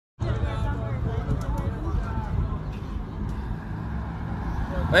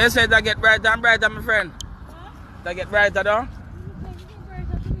But you say that get brighter and brighter, my friend? That get brighter, though?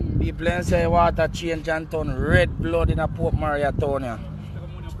 People say water change and turn red blood in a Portmaria town. Yeah.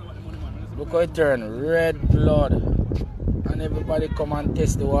 Look how it turn red blood. And everybody come and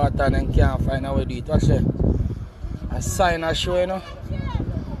test the water and then can't find a way to do it. Watch it. A sign a show, you know.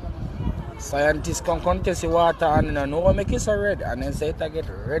 Scientists come test the water and you know what make it so red. And then say it get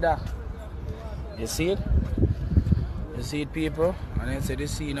redder. You see it? You see it, people? And then say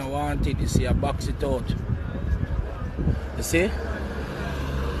this you don't want it. You see a box it out. You see?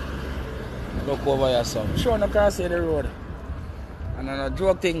 Look over here, son. Sure, no can't see the road. And on a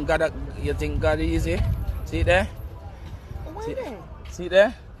joke thing, God, you think God is easy? See it there? See it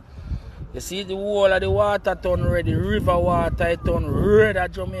there? You see the whole of the water turn red, the river water it turn red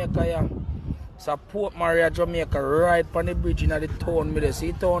at Jamaica, yeah. So Portmaria Jamaica right on the bridge in the town, me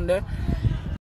see town there.